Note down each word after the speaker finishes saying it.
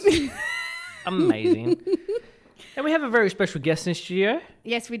Amazing. And we have a very special guest in the studio.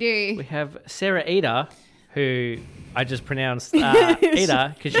 Yes, we do. We have Sarah Eder, who I just pronounced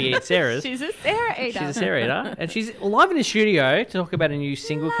Eder because she eats Sarah's. She's a Sarah Eder. She's a Sarah Eder. And she's live in the studio to talk about a new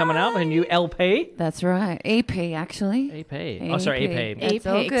single coming up, a new LP. That's right. EP, actually. EP. Oh, sorry, EP. That's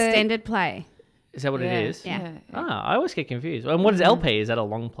all EP, good. extended play. Is that what it is? Yeah. Ah, I always get confused. And what is LP? Is that a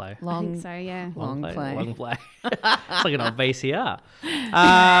long play? I Long, think so, yeah. long play. Long play. It's like an old VCR.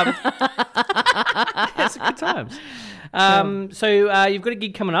 It's good times. So you've got a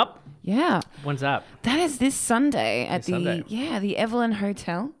gig coming up. Yeah. When's that? That is this Sunday at This Sunday. the Evelyn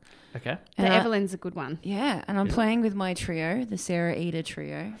Hotel. Okay. The And Evelyn's a good one. Yeah, and I'm playing with my trio, the Sarah Eder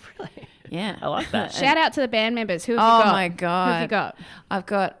trio. Really? Yeah. I like that. Shout out to the band members. Who have Oh you got? my God. Who have you got? I've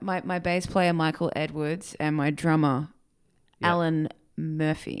got my bass player, Michael Edwards, and my drummer, Yep. Alan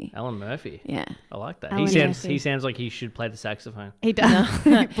Murphy. Alan Murphy. Yeah. I like that. Alan He Murphy. sounds like he should play the saxophone. He does.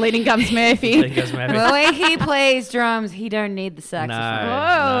 Bleeding Gums He Murphy. goes Murphy. The way he plays drums, he don't need the saxophone.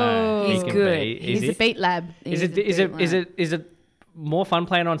 No, He's he can good. be. He's a beat lab. Is He's it a is beat it more fun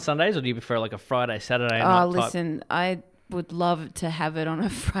playing on Sundays, or do you prefer like a Friday, Saturday night Oh, type? listen, I would love to have it on a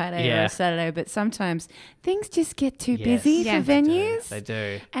Friday or Yeah. a Saturday, but sometimes things just get too Yes, busy Yeah. for They do. venues. They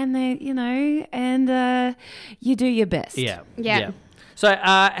do. And you do your best. Yeah. Yeah. So,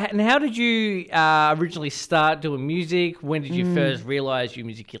 and how did you originally start doing music? When did you first realize you're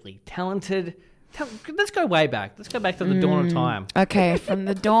musically talented? Let's go way back. Let's go back to the dawn of time. Okay, from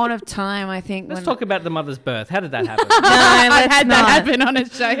the dawn of time, I think. Let's talk about the mother's birth. How did that happen? I've had that happen on a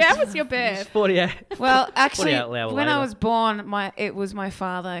show. How was your birth? 48. Well, actually, 48 hours when I later. was born, it was my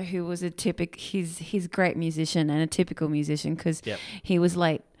father who was he's great musician and a typical musician because Yep. he was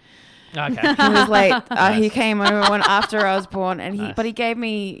late. Okay. He was late. He came over after I was born, and Nice. but he gave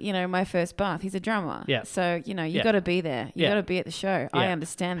me, my first bath. He's a drummer. Yeah. So you Yeah. got to be there. You Yeah. got to be at the show. I Yeah.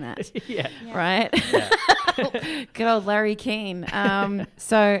 understand that. yeah. Right? Yeah. Good old Larry Keane.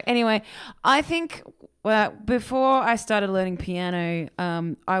 So anyway, I think before I started learning piano,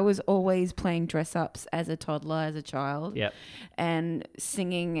 I was always playing dress ups as a toddler, as a child, Yep. and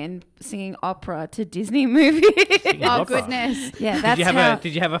singing opera to Disney movies. Singing Oh, opera. Yeah, goodness. that's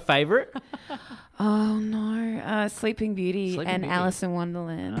Did you have a favorite? Oh no, Sleeping Beauty Sleeping and Beauty. Alice in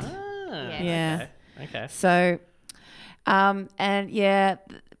Wonderland. Ah, Yeah. Okay. So,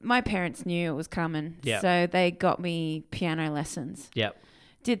 my parents knew it was coming, Yeah. so they got me piano lessons. Yep.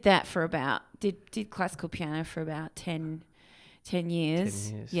 Did that for did classical piano for about 10 years. 10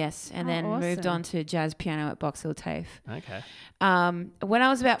 years. Yes, and Oh, then moved awesome. on to jazz piano at Box Hill TAFE. Okay. When I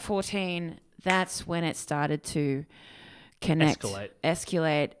was about 14, that's when it started to connect,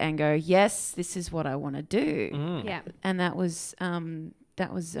 escalate, and go, yes, this is what I want to do. Mm. Yeah. And that was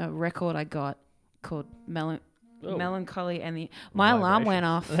a record I got called Oh. Melancholy, and my alarm went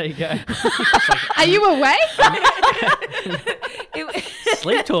off. There you go. Are you awake?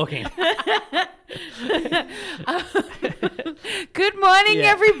 Sleep talking. Good morning,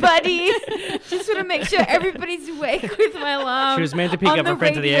 Yeah. everybody. Just want to make sure everybody's awake with my alarm. She was meant to pick on up a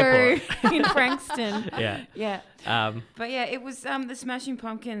friend to the radio airport. in Frankston. Yeah. Yeah. Um, But yeah, it was the Smashing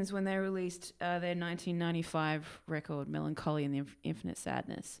Pumpkins when they released their 1995 record, Melancholy and the Infinite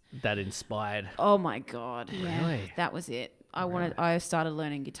Sadness. that inspired. Oh my God. Really? That was it. I started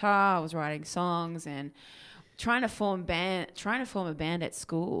learning guitar, I was writing songs and trying to form a band at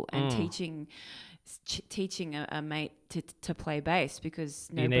school and teaching a mate to play bass because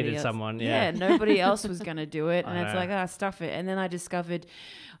You nobody needed else, someone, yeah. nobody else was going to do it, and I it's know. like, stuff it. And then I discovered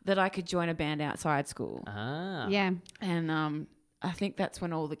that I could join a band outside school, Ah. Yeah. and I think that's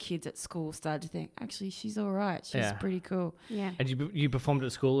when all the kids at school started to think, actually, she's all right. She's Yeah. pretty cool. Yeah. And you performed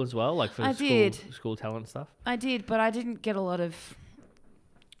at school as well, like for I school, did. school talent stuff? I did, but I didn't get a lot of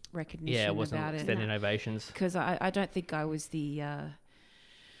recognition Yeah, it about wasn't it. standing ovations. Because I don't think I was the,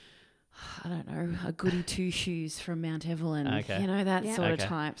 I don't know, a goody two-shoes from Mount Evelyn, Okay. that Yeah. sort Okay. of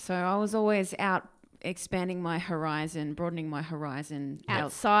type. So I was always out expanding my horizon, broadening my horizon.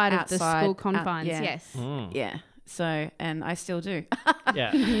 Outside of the outside, school confines, yeah. yes. Mm. Yeah. So, and I still do.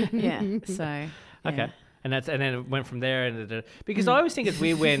 Yeah. Yeah. So, yeah. Okay. And then it went from there, because I always think it's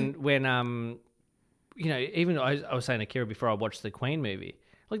weird when even I was saying to Kira before I watched the Queen movie,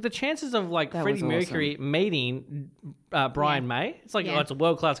 like the chances of like That Freddie was Mercury meeting Brian May, it's like Yeah. it's a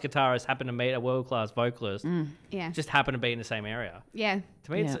world class guitarist happened to meet a world class vocalist, Yeah. just happened to be in the same area. Yeah.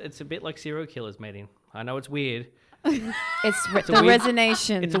 To me, Yeah. it's a bit like serial killers meeting. I know it's weird. It's a the weird-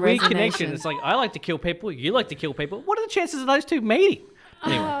 resonation. It's a weird connection. It's like I like to kill people, you like to kill people. What are the chances of those two meeting?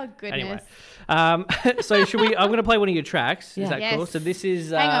 Oh, goodness. So should we? I'm going to play one of your tracks. Yeah. Is that cool? Yes. So this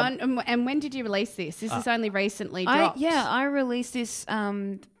is. Hang on. And when did you release this? This is only recently dropped. I released this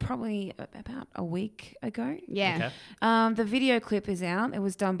probably about a week ago. Yeah. Okay. The video clip is out. It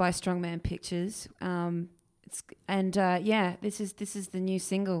was done by Strongman Pictures. This is the new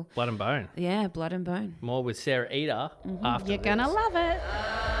single. Blood and Bone. Yeah, Blood and Bone. More with Sarah Eder after You're going to this. love it.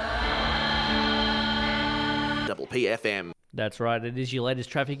 Double PFM. That's right. It is your latest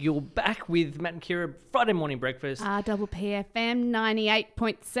traffic. You're back with Matt and Kira Friday morning breakfast. Double PFM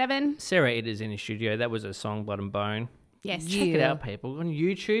 98.7. Sarah Eder's in the studio. That was a song, Blood and Bone. Yes. Check it out, people. On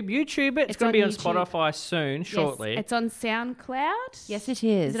YouTube. YouTube it. It's going to be on YouTube. Spotify soon, shortly. Yes, it's on SoundCloud. Yes, it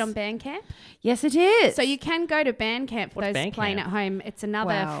is. Is it on Bandcamp? Yes, it is. So you can go to Bandcamp for What's those playing Bandcamp? at home. It's another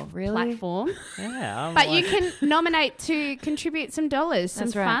Wow, really? platform. Yeah. I'm But like- you can nominate to contribute some dollars, some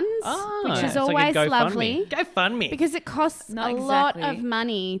That's right. funds, Oh, which it's is like a always GoFundMe. lovely. GoFundMe. Because it costs Not a lot exactly. of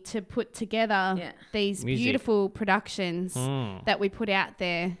money to put together Yeah. these Music. beautiful productions that we put out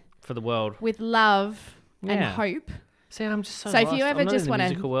there For the world. with love and Yeah. hope. See, I'm just so So if lost. you ever I'm not just in the wanna-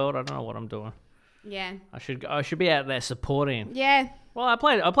 musical world, I don't know what I'm doing. Yeah. I should be out there supporting. Yeah. Well, I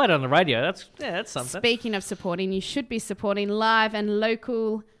played it on the radio. That's something. Speaking of supporting, you should be supporting live and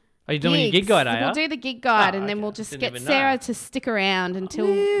local Are you doing your gigs. gig guide, are We'll you? do the gig guide, Oh, and then okay. we'll just Didn't get even Sarah know. to stick around until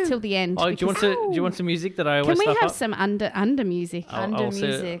till the end. Oh, do you want because- do you want some music that I always Can we stuff have up? some under music? Under see-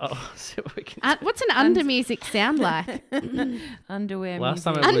 music. I'll see what we can. What's an under music sound like? Underwear Last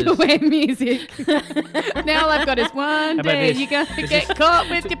music. time it was Underwear music. Now all I've got is one about day this? you're going to This get is- caught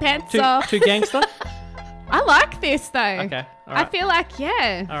with your pants too off. too gangster. I like this though. Okay, all I right. feel like,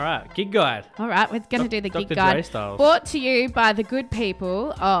 yeah. All right, gig guide. All right, we're going to do the Dr. gig Dre guide. styles. Brought to you by the good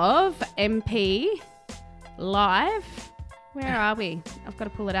people of MP Live. Where are we? I've got to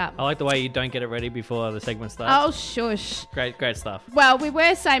pull it up. I like the way you don't get it ready before the segment starts. Oh, shush. Great stuff. Well, we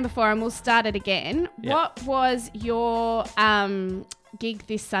were saying before, and we'll start it again. Yeah. What was your gig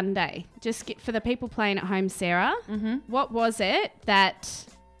this Sunday? Just for the people playing at home, Sarah. Mm-hmm. What was it that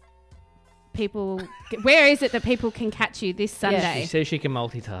people? Where is it that people can catch you this She Sunday? says she can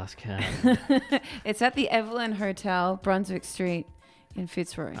multitask. It's at the Evelyn Hotel, Brunswick Street in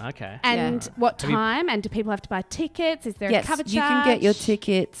Fitzroy. Okay. And Yeah. what Have you- time? And do people have to buy tickets? Is there a Yes, cover charge? you can get your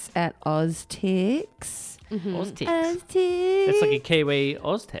tickets at Oztix. Oztix. Oztix. It's like a Kiwi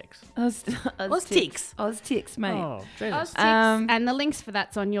Oztex. Oztix. Oztix, mate. Oh, Jesus. Oztix, Um, and the links for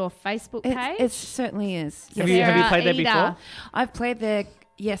that's on your Facebook page. It certainly is. Have Yes. you Sarah played there Eder. before? I've played there.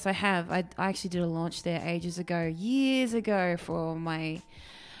 Yes, I have. I actually did a launch there years ago for my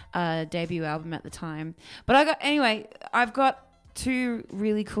debut album at the time. But I've got two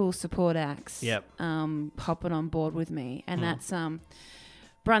really cool support acts. Yep. Hopping on board with me, and that's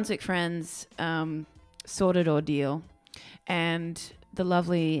Brunswick Friends, Sorted Ordeal, and the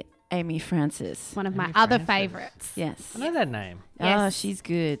lovely Amy Francis. One of my Amy other Francis. favorites. Yes. I know that name. Oh, Yes. she's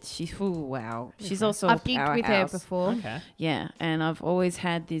good. She's wow. She's Okay. also I've a gigged with her powerhouse. before. Okay. Yeah, and I've always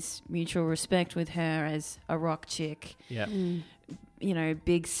had this mutual respect with her as a rock chick. Yeah. You know,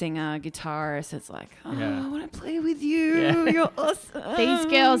 big singer, guitarist. It's like, oh, Yeah. I want to play with you. Yeah. You're awesome. These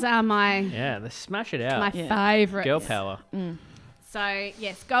girls are my Yeah, they smash it out. my Yeah. favourites. Girl power. So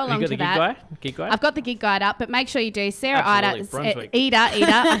yes, go Have along you got to the that. gig guide? Gig guide? I've got the gig guide up, but make sure you do Sarah Absolutely, Ida. Brunswick. Ida.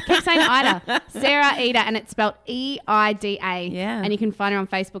 I keep saying Ida. Sarah Ida, and it's spelled EIDA. Yeah. And you can find her on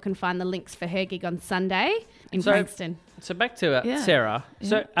Facebook and find the links for her gig on Sunday in So- Frankston. So back to Yeah. Sarah.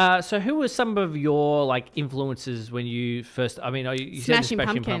 So who were some of your like influences when you first? I mean, you said Smashing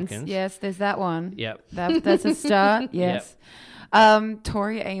Smashing Pumpkins. Pumpkins. Yes, there's that one. Yep. That's a start. Yes.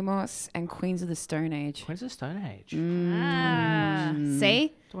 Tori Amos and Queens of the Stone Age. When's the Stone Age?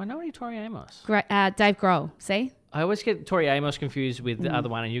 See? Do I know any Tori Amos? Dave Grohl. See? I always get Tori Amos confused with the other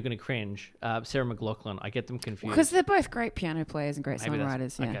one, and you're going to cringe. Sarah McLachlan. I get them confused. Because they're both great piano players and great Maybe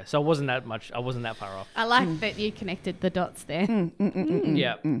that's- songwriters. Yeah. Okay, so I wasn't that far off. I like that you connected the dots there.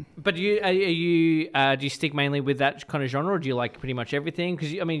 Yeah, but do you stick mainly with that kind of genre, or do you like pretty much everything?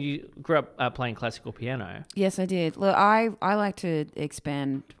 Because I mean, you grew up playing classical piano. Yes, I did. Look, I like to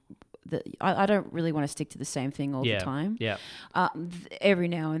expand. I don't really want to stick to the same thing all the time. Yeah, Every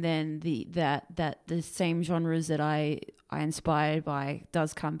now and then, the same genres that I inspired by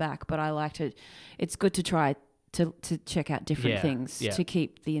does come back. But I like to. It's good to try to check out different Yeah, things yeah. to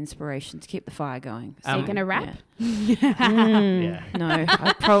keep the inspiration, to keep the fire going. So you're going to rap? Yeah. yeah. No,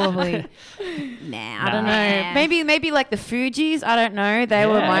 I probably Nah, I don't know. Nah. Maybe like the Fugees. I don't know. They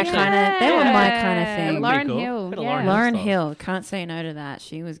were Yeah, my actually. kind of. They were my kind of Yeah. thing. Lauren Pretty cool. Hill. Bit of Yeah. Lauren stuff. Hill. Can't say no to that.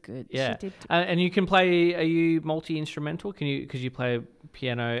 She was good. Yeah, did. and you can play. Are you multi-instrumental? Can you because you play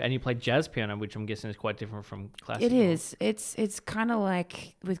piano and you play jazz piano, which I'm guessing is quite different from classical. It is. It's kind of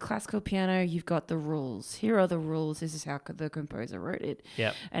like with classical piano, you've got the rules. Here are the rules. This is how the composer wrote it.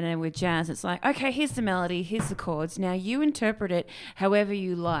 Yep. And then with jazz, it's like, okay, here's the melody, here's the chords. Now you interpret it however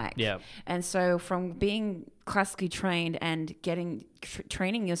you like. Yep. And so from being classically trained and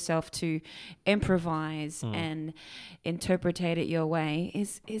training yourself to improvise and interpretate it your way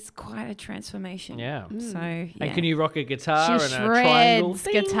is quite a transformation. Yeah. So And yeah. can you rock a guitar She and a triangle?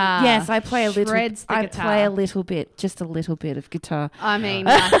 shreds guitar. Yes, I play a little. Shreds the I guitar. play a little bit, just a little bit of guitar, I mean,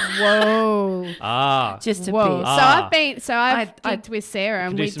 like, whoa. Ah. just a Whoa. bit. Ah. So I've I- gigged with Sarah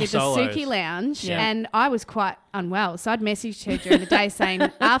and do we some did the solos. Suki Lounge Yeah. and I was quite unwell. So I'd messaged her during the day saying,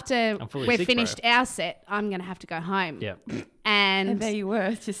 after I'm fully we've sick, finished bro. our set, I'm going to have to go home. Yeah. And And there you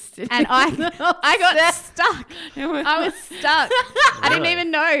were, just. and I got stuck. I was stuck. I didn't Really?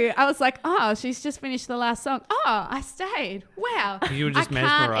 even know. I was like, oh, she's just finished the last song. Oh, I stayed. Wow. You were just I can't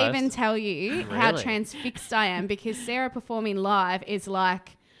mesmerised? even tell you how Really? transfixed I am because Sarah performing live is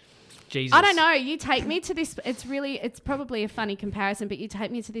like, Jesus. I don't know. You take me to this. It's probably a funny comparison, but you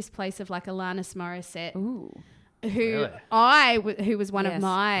take me to this place of like Alanis Morissette, Ooh. who Really? who was one of Yes.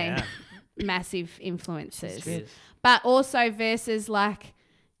 my Yeah. massive influences, Cheers. but also versus like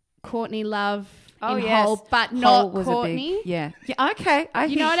Courtney Love Oh, in yes. Hole, but Hole not was Courtney. A big, yeah. Okay.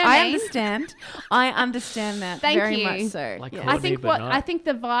 You know what I mean? understand. I understand that Thank very you. much so. Like yeah. Courtney, I think but not- I think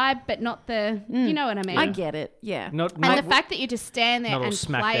the vibe, but not the. You know what I mean? I get it. Yeah. Not, And not the fact that you just stand there Not all and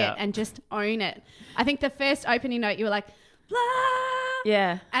smacked play out. it and just own it. I think the first opening note you were like, blah.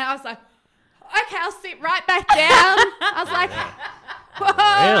 Yeah. And I was like, okay, I'll sit right back down. I was like,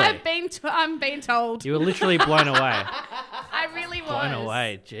 whoa, I'm being told. you were literally blown away. I really was. Blown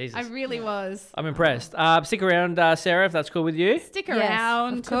away. Jesus. I really was. I'm impressed. Stick around, Sarah, if that's cool with you. Stick Yes,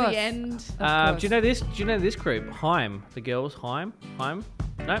 around of to course. the end. Of Do you know this? Do you know this group? Haim. The girls. Haim. No.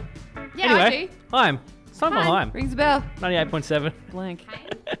 Yeah, anyway, I do. Haim. It's time for Haim. Haim. Rings a bell. 98.7. Blank.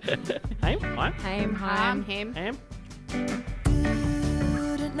 Haim. Haim. Haim. Him. Haim.